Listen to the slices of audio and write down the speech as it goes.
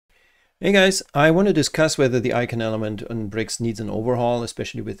Hey guys, I want to discuss whether the icon element on bricks needs an overhaul,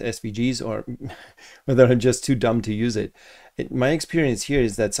 especially with SVGs, or whether I'm just too dumb to use it. My experience here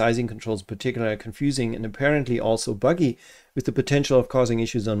is that sizing controls in particular are confusing and apparently also buggy, with the potential of causing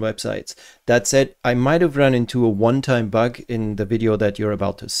issues on websites. That said, I might have run into a one-time bug in the video that you're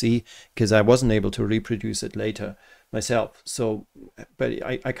about to see, because I wasn't able to reproduce it later myself. So, but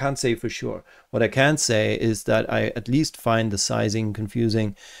I can't say for sure. What I can say is that I at least find the sizing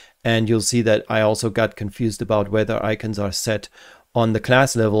confusing. And you'll see that I also got confused about whether icons are set on the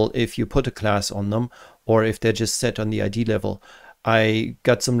class level if you put a class on them, or if they're just set on the ID level. I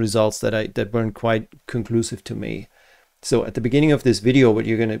got some results that weren't quite conclusive to me. So at the beginning of this video, what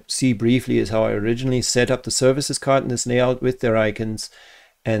you're going to see briefly is how I originally set up the services card in this layout with their icons,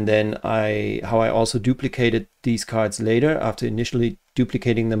 and then how I also duplicated these cards later after initially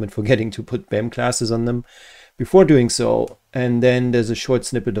duplicating them and forgetting to put BEM classes on them before doing so. And then there's a short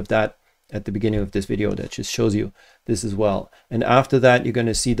snippet of that at the beginning of this video that just shows you this as well. And after that, you're going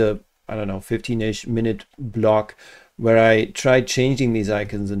to see the, I don't know, 15-ish minute block where I tried changing these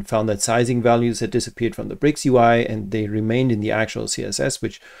icons and found that sizing values had disappeared from the bricks UI and they remained in the actual CSS,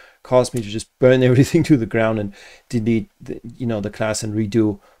 which caused me to just burn everything to the ground and delete the class and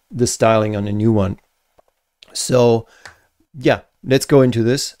redo the styling on a new one. So yeah, let's go into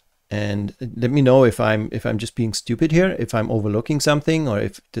this. And let me know if I'm just being stupid here, if I'm overlooking something, or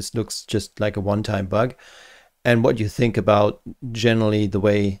if this looks just like a one-time bug, and what you think about generally the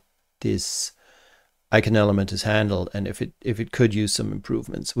way this icon element is handled, and if it could use some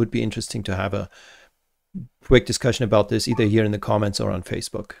improvements. Would be interesting to have a quick discussion about this either here in the comments or on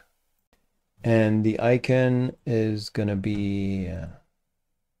Facebook. And the icon is gonna be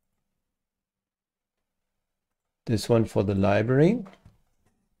this one for the library.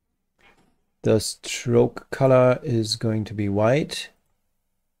 The stroke color is going to be white.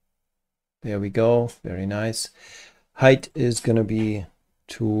 There we go, very nice. Height is going to be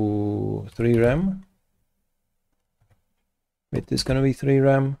 3 rem. Width is going to be 3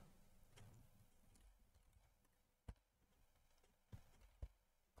 rem.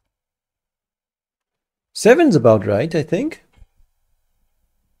 Seven's about right, I think.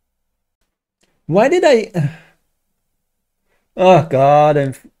 Why did I... Oh God,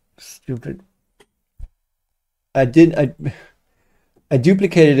 I'm stupid. I duplicated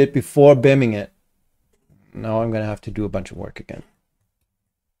it before BEMing it. Now I'm going to have to do a bunch of work again.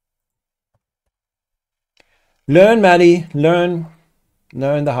 Learn, Maddie. Learn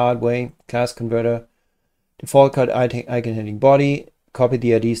the hard way. Class converter. Default card icon heading body. Copy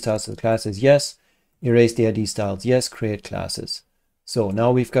the ID styles to the classes. Yes. Erase the ID styles. Yes. Create classes. So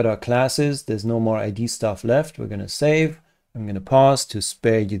now we've got our classes. There's no more ID stuff left. We're going to save. I'm going to pause to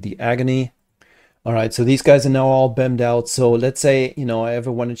spare you the agony. All right, so these guys are now all BEMmed out. So let's say, I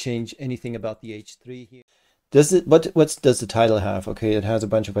ever want to change anything about the H3 here. What does the title have? Okay, it has a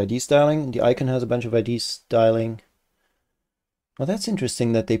bunch of ID styling. The icon has a bunch of ID styling. Well, that's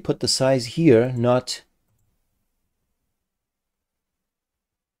interesting that they put the size here, not...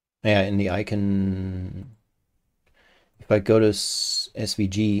 Yeah, in the icon, if I go to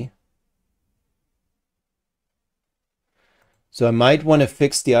SVG, so I might want to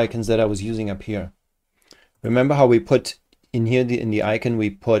fix the icons that I was using up here. Remember how we put in here in the icon,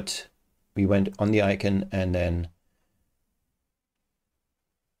 we went on the icon and then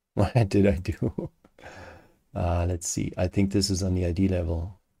what did I do? Let's see. I think this is on the ID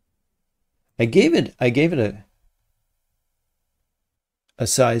level. I gave it a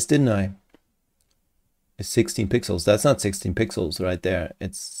size, didn't I? It's 16 pixels. That's not 16 pixels right there.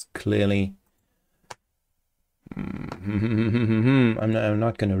 It's clearly I'm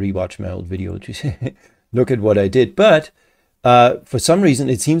not going to rewatch my old video to look at what I did, but for some reason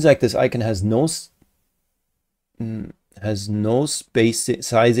it seems like this icon has no space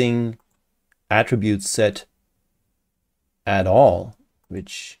sizing attributes set at all,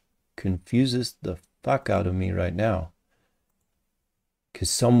 which confuses the fuck out of me right now. Because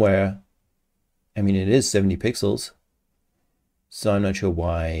somewhere, I mean, it is 70 pixels, so I'm not sure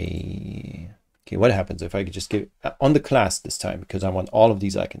why. Okay, what happens if I could just give on the class this time, because I want all of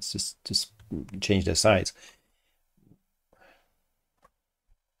these icons to change their size.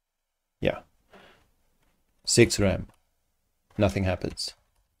 Yeah, 6 rem, nothing happens.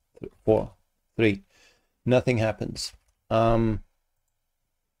 4, 3, nothing happens.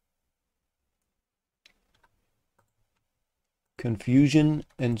 Confusion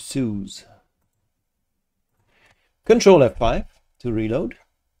ensues. Control F5 to reload.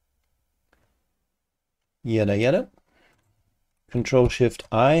 Yada yada. Control Shift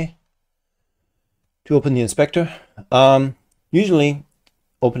I to open the inspector. Usually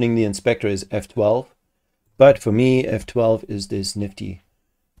opening the inspector is F12, but for me, F12 is this nifty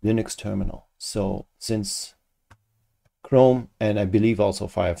Linux terminal. So since Chrome, and I believe also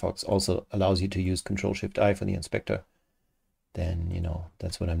Firefox also allows you to use Control-Shift-I for the inspector, then, you know,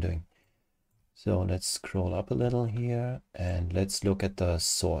 that's what I'm doing. So let's scroll up a little here and let's look at the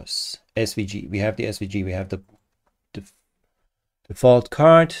source. SVG, we have the SVG, we have the default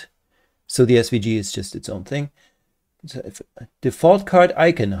card. So the SVG is just its own thing. So default card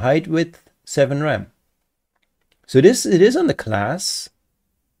icon, height width 7 RAM. So it is on the class,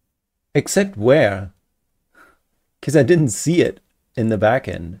 except where? Because I didn't see it in the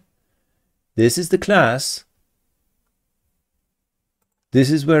backend. This is the class. This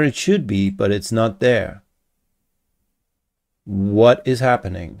is where it should be, but it's not there. What is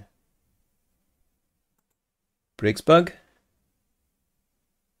happening? Bricks bug?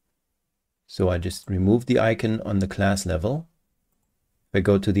 So I just remove the icon on the class level. If I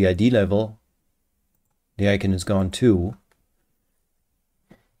go to the ID level, the icon is gone too.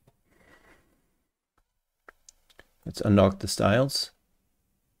 Let's unlock the styles.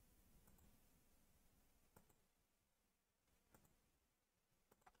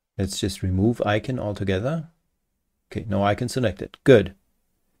 Let's just remove icon altogether. Okay, no icon selected. Good.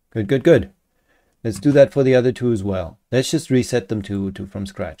 Good, good, good. Let's do that for the other two as well. Let's just reset them to from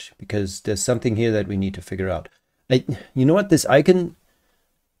scratch, because there's something here that we need to figure out. You know what? This icon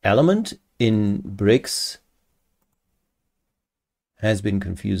element in Bricks has been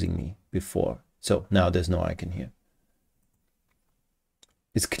confusing me before. So now there's no icon here.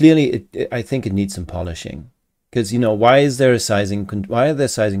 It's clearly, I think it needs some polishing. Because, you know, why are there sizing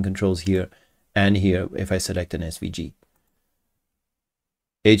controls here and here if I select an SVG?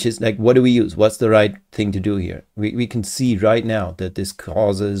 H is like, what do we use? What's the right thing to do here? We can see right now that this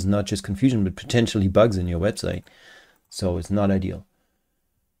causes not just confusion, but potentially bugs in your website. So it's not ideal.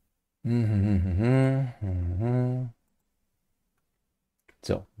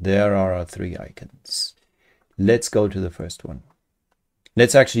 So there are our 3 icons. Let's go to the first one.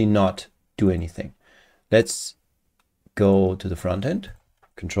 Let's actually not do anything. Let's go to the front end,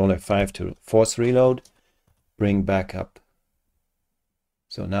 Control F5 to force reload, bring back up.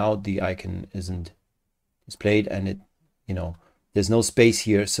 So now the icon isn't displayed, and it, you know, there's no space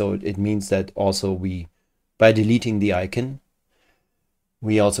here. So it means that also by deleting the icon,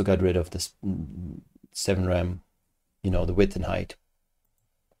 we also got rid of this 7 RAM, you know, the width and height.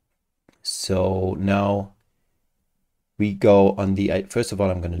 So now we go on the, first of all,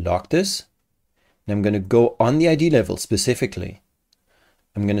 I'm going to lock this. And I'm going to go on the ID level specifically.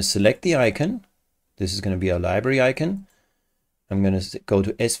 I'm going to select the icon. This is going to be a library icon. I'm going to go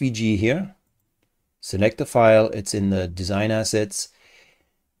to SVG here. Select the file. It's in the design assets.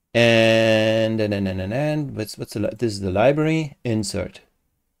 And what's this is the library. Insert.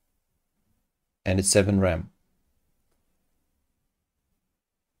 And it's 7 RAM.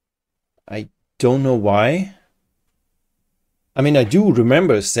 I don't know why. I mean, I do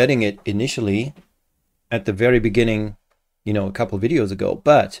remember setting it initially at the very beginning, you know, a couple videos ago,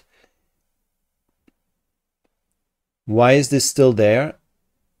 but why is this still there?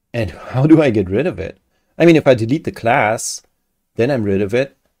 And how do I get rid of it? I mean, if I delete the class, then I'm rid of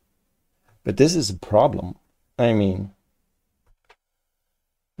it. But this is a problem. I mean,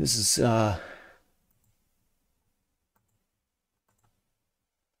 this is, I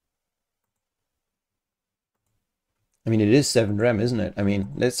mean, it is 7 RAM, isn't it? I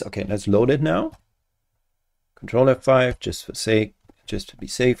mean, let's load it now. Control F5, just to be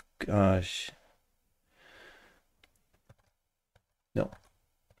safe. Gosh.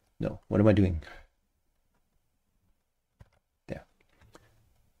 No, what am I doing? There.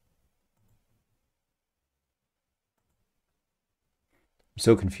 I'm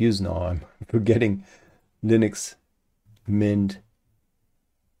so confused now. I'm forgetting Linux Mint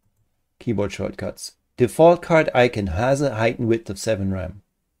keyboard shortcuts. Default card icon has a height and width of 7 RAM.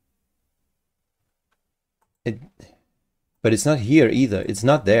 But it's not here either. It's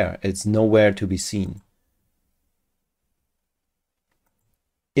not there. It's nowhere to be seen.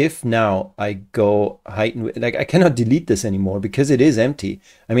 If now I go height and width, like I cannot delete this anymore because it is empty.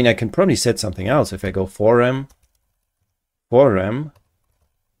 I mean, I can probably set something else. If I go 4 RAM,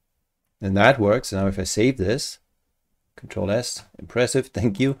 then that works. Now if I save this, Control S, impressive,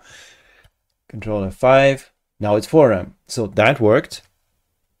 thank you. Control F5, now it's 4 RAM. So that worked.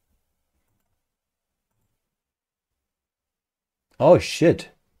 Oh shit.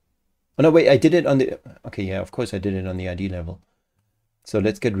 Oh no, wait, I did it on the, okay, yeah, of course I did it on the ID level. So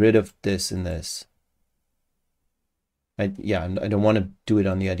let's get rid of this and this. I don't want to do it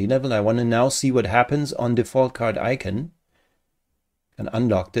on the ID level. I want to now see what happens on default card icon. and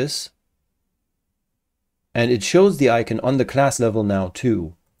unlock this. And it shows the icon on the class level now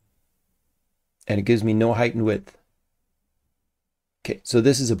too. And it gives me no height and width. Okay, so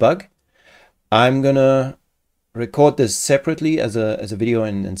this is a bug. I'm gonna record this separately as a video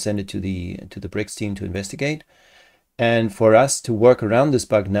and send it to the Bricks team to investigate. And for us to work around this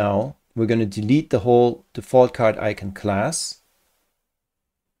bug now, we're going to delete the whole default card icon class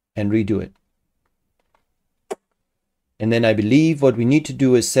and redo it. And then I believe what we need to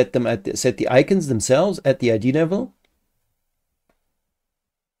do is set the icons themselves at the ID level,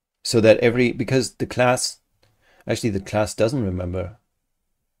 so that because the class doesn't remember.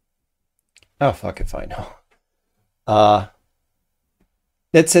 Oh fuck if I know.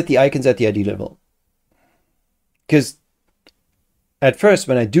 Let's set the icons at the ID level. Because at first,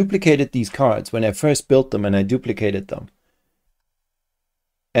 when I duplicated these cards, when I first built them and I duplicated them,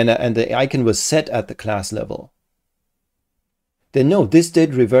 and the icon was set at the class level, then no, this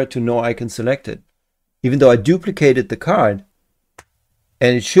did revert to no icon selected, even though I duplicated the card,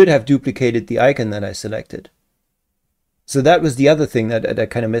 and it should have duplicated the icon that I selected. So that was the other thing that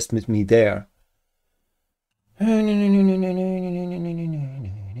kind of messed with me there. I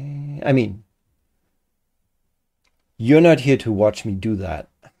mean, you're not here to watch me do that.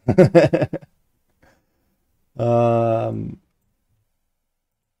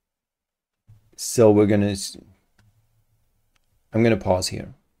 So I'm gonna pause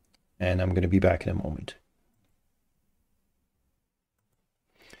here, and I'm gonna be back in a moment.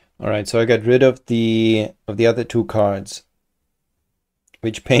 All right, so I got rid of the other two cards,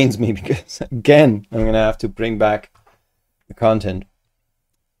 which pains me because again I'm gonna have to bring back the content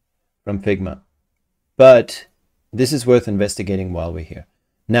from Figma. But this is worth investigating while we're here.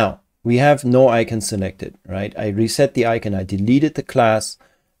 Now, we have no icon selected, right? I reset the icon, I deleted the class,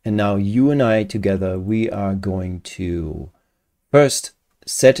 and now you and I together, we are going to first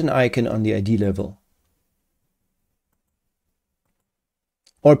set an icon on the ID level.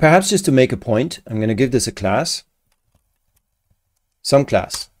 Or perhaps just to make a point, I'm going to give this a class, some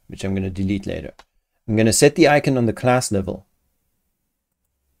class, which I'm going to delete later. I'm going to set the icon on the class level.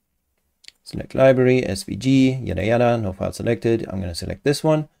 Select library, SVG, yada yada, no file selected. I'm going to select this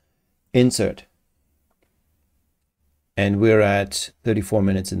one, insert. And we're at 34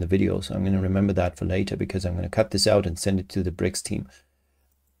 minutes in the video, so I'm going to remember that for later because I'm going to cut this out and send it to the Bricks team.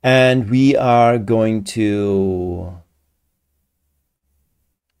 And we are going to...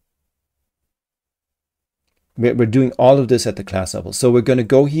 We're doing all of this at the class level. So we're going to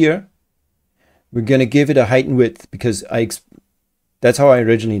go here. We're going to give it a height and width because that's how I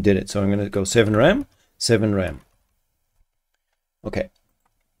originally did it. So I'm going to go 7 rem, 7 rem. Okay.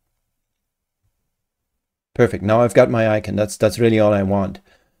 Perfect. Now I've got my icon. That's really all I want.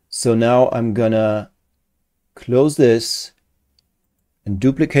 So now I'm going to close this and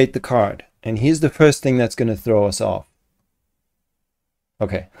duplicate the card. And here's the first thing that's going to throw us off.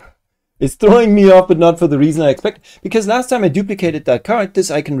 Okay. It's throwing me off, but not for the reason I expect. Because last time I duplicated that card,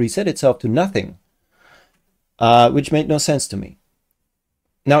 this icon reset itself to nothing. Which made no sense to me.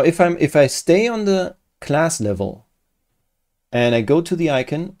 Now, if I stay on the class level and I go to the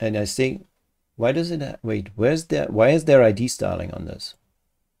icon and I say, why does it wait? Why is there ID styling on this?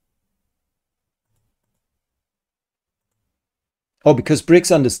 Oh, because Bricks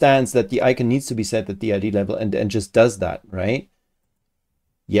understands that the icon needs to be set at the ID level and just does that, right?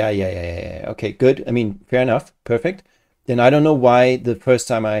 Yeah. Okay, good. I mean, fair enough. Perfect. Then I don't know why the first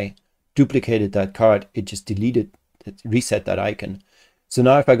time I duplicated that card, it just reset that icon. So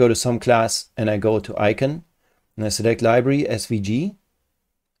now if I go to some class and I go to icon and I select library, SVG,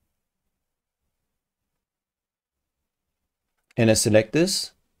 and I select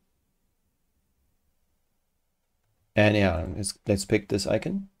this, and yeah, let's pick this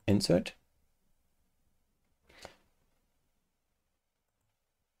icon, insert.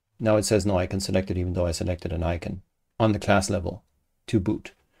 Now it says no icon selected, even though I selected an icon on the class level to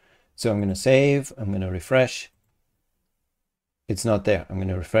boot. So I'm going to save, I'm going to refresh. It's not there. I'm going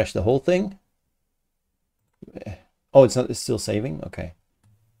to refresh the whole thing. Oh, it's still saving. Okay.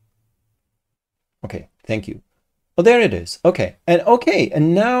 Okay, thank you. Oh, there it is. Okay,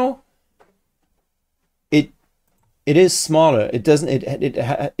 and now it is smaller. It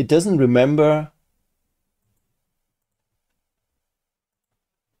doesn't remember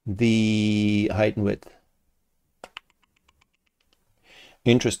the height and width.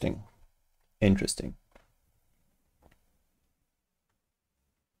 Interesting.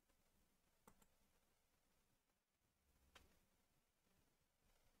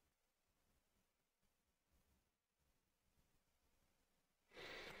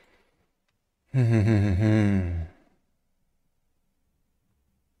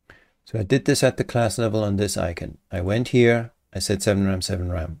 So I did this at the class level on this icon. I went here, I said 7 RAM, 7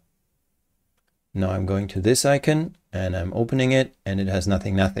 RAM. Now I'm going to this icon and I'm opening it and it has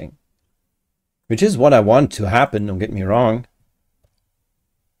nothing, nothing. Which is what I want to happen, don't get me wrong.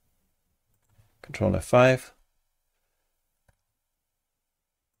 Control F5.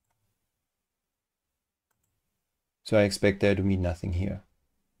 So I expect there to be nothing here.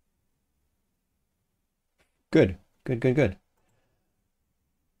 Good, good, good, good.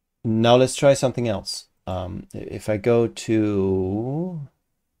 Now let's try something else. If I go to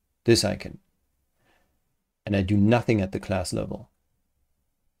this icon and I do nothing at the class level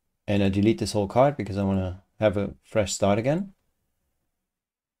and I delete this whole card because I want to have a fresh start again.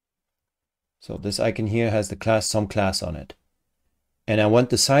 So this icon here has the class, some class on it. And I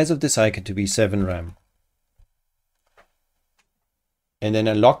want the size of this icon to be 7 RAM. And then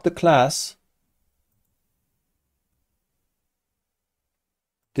I lock the class,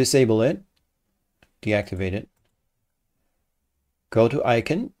 disable it, deactivate it, go to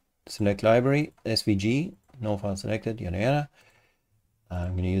icon, select library, SVG, no file selected, yada yada.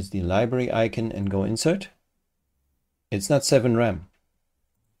 I'm going to use the library icon and go insert. It's not 7 RAM.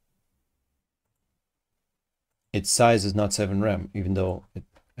 Its size is not 7 RAM, even though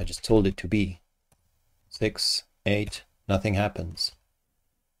I just told it to be. 6, 8, nothing happens.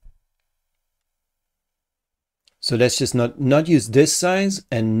 So let's just not use this size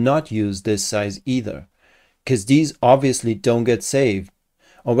and not use this size either, because these obviously don't get saved.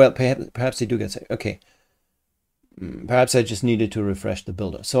 Oh, well, perhaps they do get saved. Okay. Perhaps I just needed to refresh the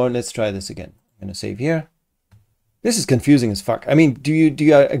builder. So let's try this again. I'm going to save here. This is confusing as fuck. I mean, do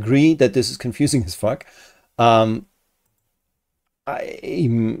you agree that this is confusing as fuck? I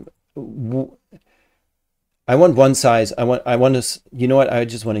want one size. I want to, you know what? I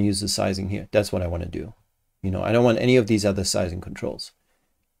just want to use the sizing here. That's what I want to do. You know, I don't want any of these other sizing controls.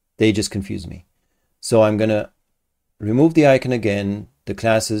 They just confuse me. So I'm going to remove the icon again. The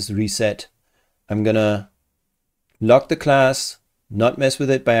class is reset. I'm going to lock the class, not mess with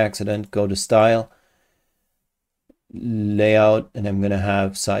it by accident. Go to style, layout, and I'm going to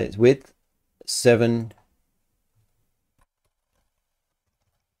have size width 7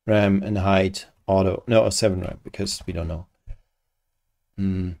 RAM and height auto. No, 7 RAM because we don't know.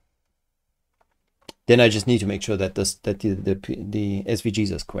 Then I just need to make sure that the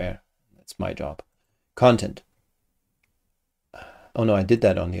SVGs are square. That's my job. Content. Oh no, I did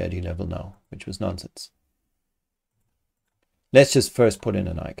that on the ID level now, which was nonsense. Let's just first put in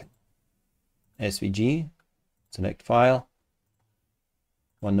an icon. SVG, select file.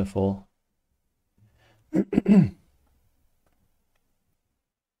 Wonderful.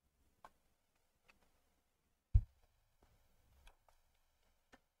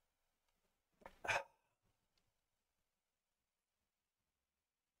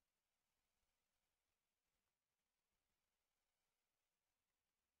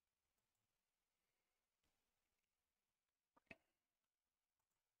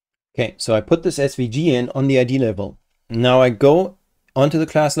 Okay, so I put this SVG in on the ID level. Now I go onto the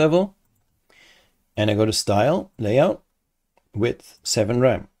class level and I go to style, layout, width 7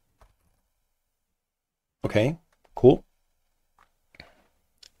 RAM. Okay, cool.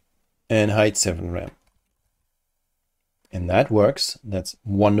 And height 7 RAM. And that works. That's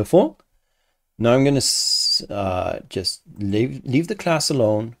wonderful. Now I'm going to just leave the class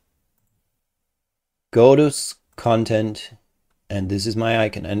alone. Go to content. And this is my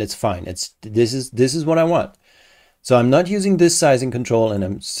icon, and it's fine. This is what I want. So I'm not using this sizing control, and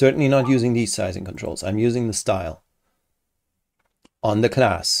I'm certainly not using these sizing controls. I'm using the style on the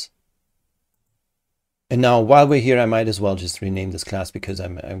class. And now, while we're here, I might as well just rename this class because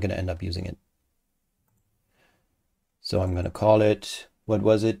I'm going to end up using it. So I'm going to call it, what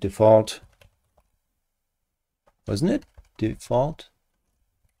was it? Default. Wasn't it? Default.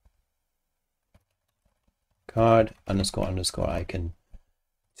 Card underscore underscore icon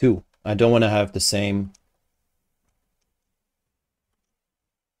 2. I don't want to have the same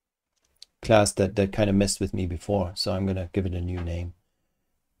class that kind of messed with me before. So I'm going to give it a new name.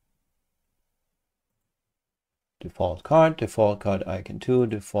 Default card icon 2,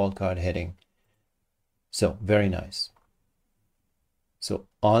 default card heading. So very nice. So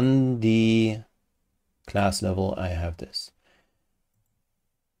on the class level, I have this.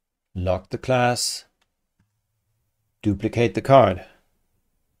 Lock the class. Duplicate the card.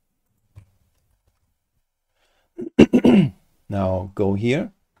 Now go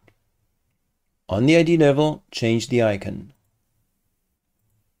here. On the ID level, change the icon.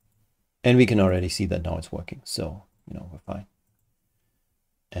 And we can already see that now it's working. So, you know, we're fine.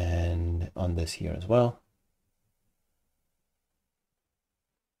 And on this here as well.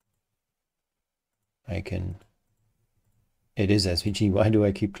 I can, it is SVG. Why do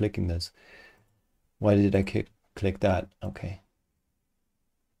I keep clicking this? Why did I click that? Okay.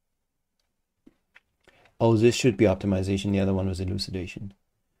 Oh, this should be optimization. The other one was elucidation.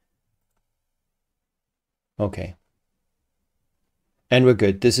 Okay. And we're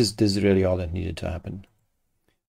good. This is really all that needed to happen.